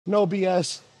No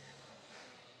BS.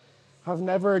 I've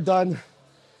never done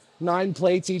 9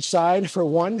 plates each side for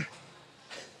one,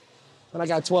 and I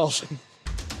got 12.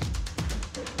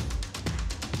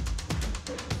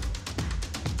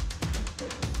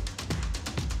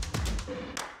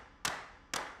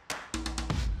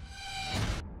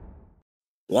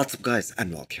 What's up guys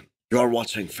and welcome. You are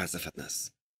watching Fazi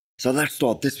Fitness. So let's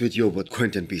start this video with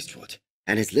Quinton Beastwood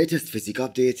and his latest physique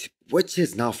update, which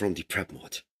is now from the prep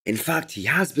mode. In fact, he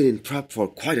has been in prep for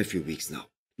quite a few weeks now.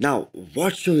 Now,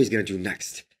 what show he's gonna do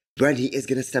next, when he is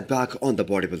gonna step back on the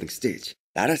bodybuilding stage,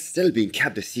 that is still being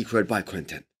kept a secret by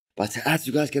Quinton. But as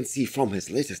you guys can see from his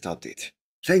latest update,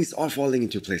 things are falling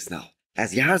into place now,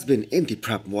 as he has been in the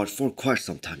prep mode for quite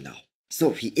some time now. So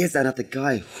he is another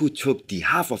guy who took the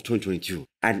half of 2022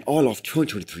 and all of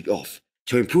 2023 off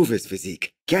to improve his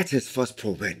physique, get his first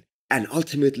pro win, and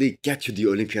ultimately get to the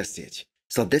Olympia stage.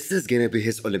 So this is gonna be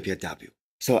his Olympia debut.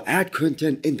 So add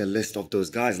Quinton in the list of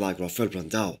those guys like Rafael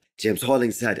Brandao, James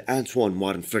Hollingshead, and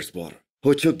Martin Fitzwater,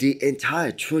 who took the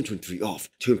entire 2023 off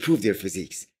to improve their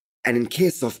physiques. And in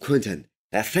case of Quinton,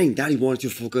 the thing that he wanted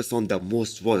to focus on the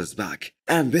most was his back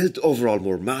and build overall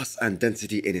more mass and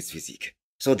density in his physique.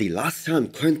 So the last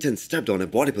time Quinton stepped on a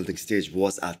bodybuilding stage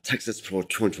was at Texas Pro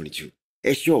 2022,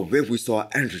 a show where we saw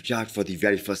Andrew Jack for the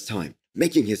very first time,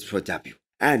 making his pro debut,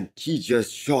 and he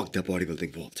just shocked the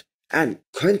bodybuilding world. And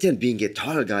Quinton, being a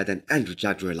taller guy than Andrew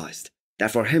Jack, realized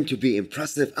that for him to be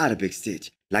impressive at a big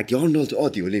stage, like the Arnold or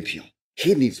the Olympia,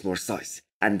 he needs more size,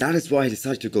 and that is why he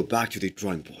decided to go back to the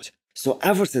drawing board. So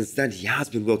ever since then, he has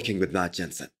been working with Matt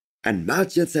Jensen, and Matt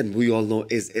Jensen, we all know,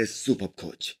 is a superb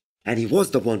coach. And he was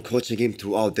the one coaching him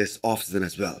throughout this offseason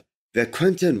as well, where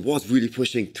Quinton was really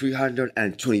pushing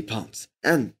 320 pounds,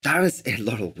 and that is a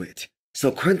lot of weight.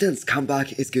 So Quinton's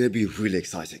comeback is going to be really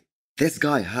exciting. This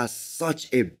guy has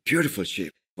such a beautiful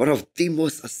shape, one of the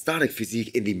most aesthetic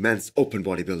physique in the men's open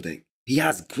bodybuilding. He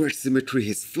has great symmetry,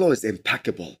 his flow is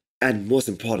impeccable, and most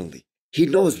importantly, he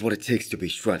knows what it takes to be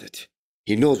shredded.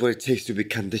 He knows what it takes to be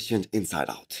conditioned inside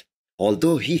out.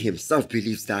 Although he himself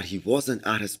believes that he wasn't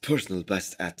at his personal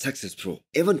best at Texas Pro,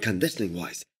 even conditioning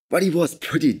wise, but he was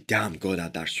pretty damn good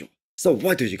at that show. So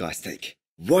what do you guys think?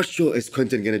 What show is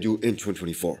Quinton gonna do in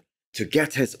 2024 to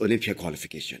get his Olympia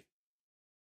qualification?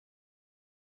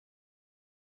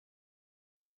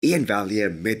 Iain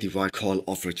Valliere made the right call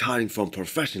of retiring from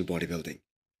professional bodybuilding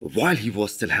while he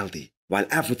was still healthy, while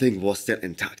everything was still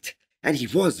intact, and he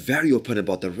was very open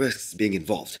about the risks being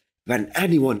involved when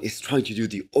anyone is trying to do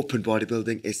the open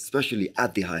bodybuilding, especially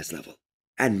at the highest level.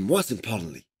 And most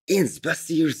importantly, Iain's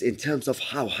best years in terms of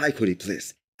how high could he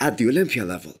place at the Olympia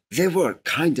level, they were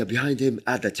kinda behind him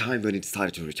at the time when he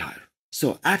decided to retire.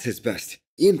 So at his best,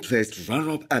 Iain placed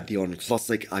runner-up at the Arnold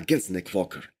Classic against Nick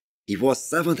Walker. He was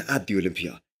 7th at the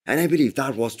Olympia, and I believe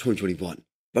that was 2021.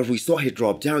 But we saw he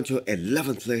drop down to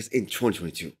 11th place in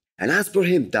 2022. And as per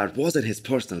him, that wasn't his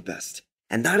personal best.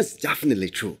 And that is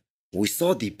definitely true. We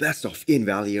saw the best of Iain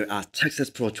Valliere at Texas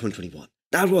Pro 2021.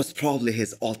 That was probably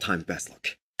his all-time best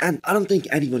look. And I don't think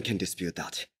anyone can dispute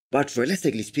that. But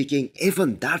realistically speaking,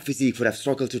 even that physique would have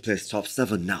struggled to place top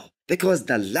 7 now, because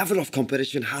the level of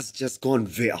competition has just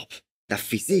gone way up. The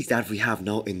physiques that we have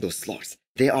now in those slots,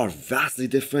 they are vastly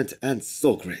different and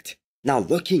so great. Now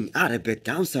looking at a bit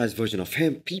downsized version of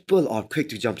him, people are quick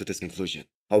to jump to this conclusion,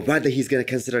 or whether he's gonna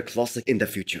consider classic in the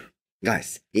future.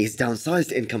 Guys, he's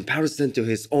downsized in comparison to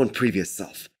his own previous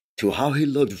self, to how he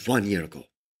looked 1 year ago.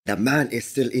 The man is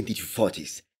still in the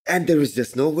 240s, and there is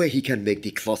just no way he can make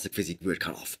the classic physique weight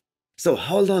cutoff. So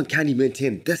how long can he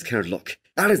maintain this kind of look?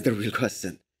 That is the real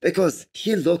question, because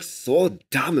he looks so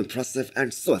damn impressive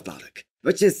and so athletic,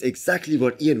 which is exactly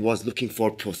what Iain was looking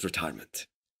for post-retirement.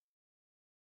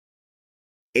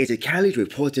 AJ Kelly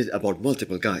reported about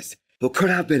multiple guys who could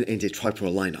have been in the tri-pro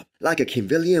lineup, like Akeem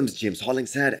Williams, James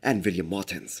Hollingshead, and William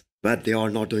Martins. But they are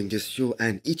not doing this show,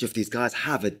 and each of these guys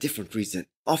have a different reason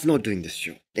of not doing this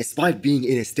show, despite being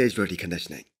in a stage-ready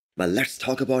conditioning. But let's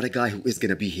talk about a guy who is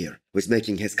gonna be here, who is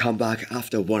making his comeback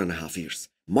after 1.5 years,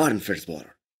 Martin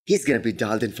Fitzwater. He's gonna be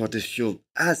dialed in for this show,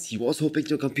 as he was hoping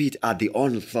to compete at the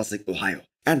Arnold Classic Ohio,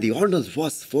 and the Arnold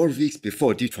was 4 weeks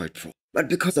before Detroit Pro. But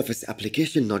because of his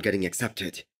application not getting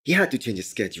accepted, he had to change his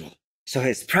schedule. So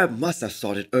his prep must have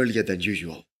started earlier than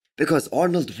usual, because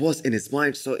Arnold was in his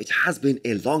mind, so it has been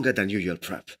a longer than usual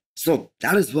prep. So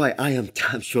that is why I am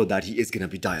damn sure that he is gonna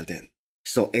be dialed in.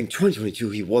 So in 2022,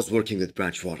 he was working with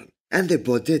Branch Warren, and they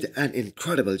both did an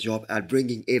incredible job at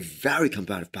bringing a very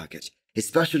competitive package,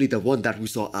 especially the one that we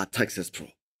saw at Texas Pro.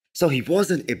 So he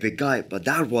wasn't a big guy, but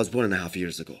that was 1.5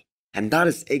 years ago. And that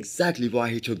is exactly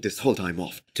why he took this whole time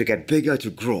off, to get bigger, to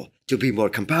grow, to be more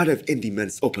competitive in the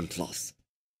men's open class.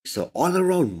 So all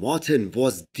around, Martin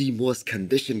was the most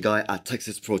conditioned guy at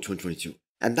Texas Pro 2022.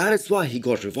 And that is why he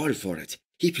got rewarded for it.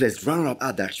 He placed runner-up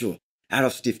at that show, ahead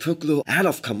of Steve Kuklu, ahead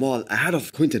of Kamal, ahead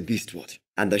of Quinton Beastwood.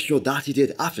 And the show that he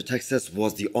did after Texas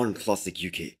was the Arnold Classic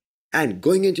UK. And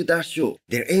going into that show,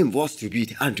 their aim was to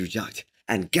beat Andrew Jack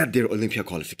and get their Olympia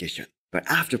qualification. But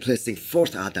after placing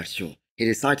 4th at that show, he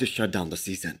decided to shut down the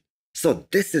season. So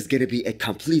this is going to be a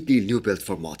completely new build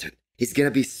for Martin. He's going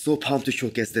to be so pumped to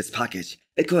showcase this package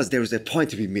because there is a point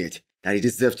to be made that he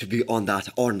deserves to be on that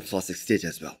Arnold Classic stage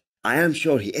as well. I am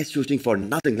sure he is shooting for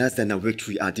nothing less than a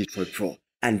victory at Detroit Pro,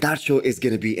 and that show is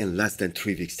going to be in less than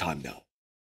 3 weeks' time now.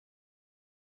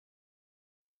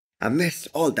 Amidst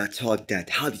all that talk that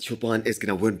Hadi Choopan is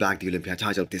going to win back the Olympia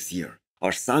title this year,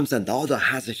 or Samson Dauda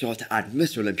has a shot at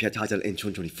Mr. Olympia title in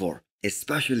 2024,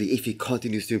 especially if he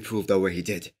continues to improve the way he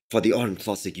did for the Arnold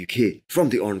Classic UK from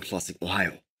the Arnold Classic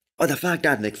Ohio, or the fact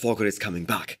that Nick Fogger is coming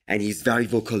back and he's very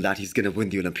vocal that he's going to win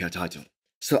the Olympia title.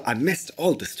 So amidst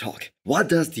all this talk, what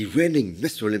does the reigning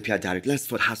Mr. Olympia Derek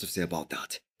Lunsford has to say about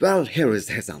that? Well, here is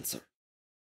his answer.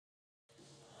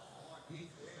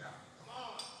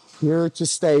 Here to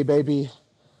stay, baby.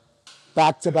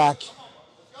 Back to back.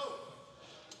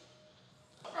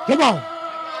 Come on!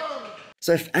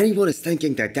 So if anyone is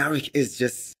thinking that Derek is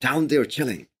just down there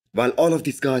chilling, while all of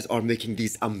these guys are making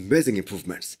these amazing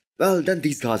improvements, well, then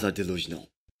these guys are delusional.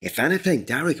 If anything,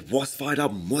 Derek was fired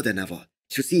up more than ever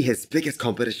to see his biggest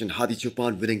competition, Hadi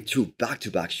Choopan, winning 2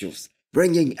 back-to-back shows,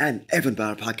 bringing an even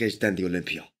better package than the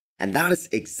Olympia. And that is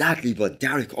exactly what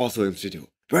Derek also aims to do,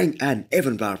 bring an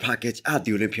even better package at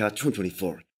the Olympia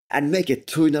 2024 and make it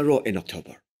 2 in a row in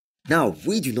October. Now,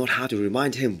 we do not have to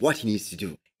remind him what he needs to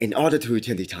do in order to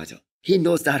retain the title. He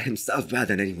knows that himself better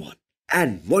than anyone.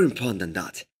 And more important than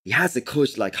that, he has a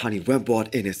coach like Hani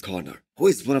Rambod in his corner, who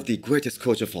is one of the greatest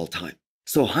coaches of all time.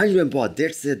 So Hani Rambod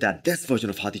did say that this version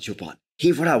of Hadi Choopan,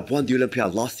 he would have won the Olympia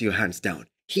last year hands down.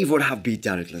 He would have beat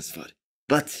Derek Lunsford.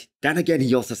 But then again,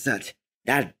 he also said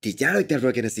that the Derek that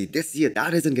we're going to see this year,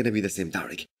 that isn't going to be the same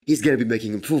Derek. He's going to be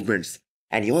making improvements.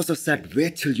 And he also said,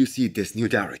 wait till you see this new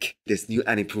Derek, this new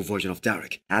and improved version of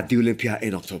Derek at the Olympia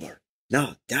in October.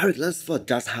 Now, Derek Lunsford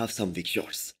does have some weak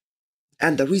shots.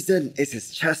 And the reason is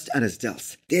his chest and his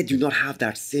delts. They do not have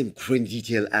that same grain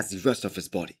detail as the rest of his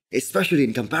body, especially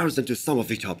in comparison to some of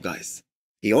the top guys.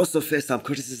 He also faced some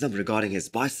criticism regarding his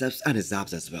biceps and his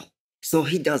abs as well. So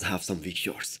he does have some weak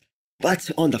shores. But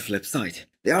on the flip side,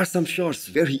 there are some shores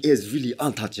where he is really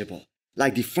untouchable.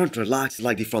 Like the front relax,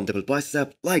 like the front double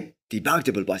bicep, like the back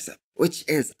double bicep, which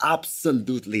is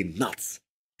absolutely nuts.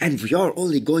 And we are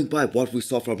only going by what we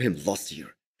saw from him last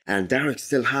year. And Derek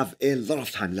still have a lot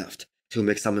of time left to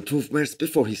make some improvements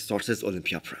before he starts his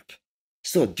Olympia prep.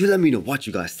 So do let me know what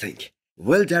you guys think.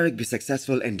 Will Derek be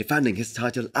successful in defending his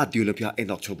title at the Olympia in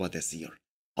October this year?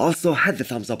 Also hit the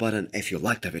thumbs up button if you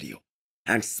liked the video.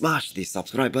 And smash the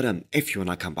subscribe button if you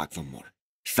wanna come back for more.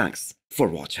 Thanks for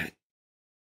watching.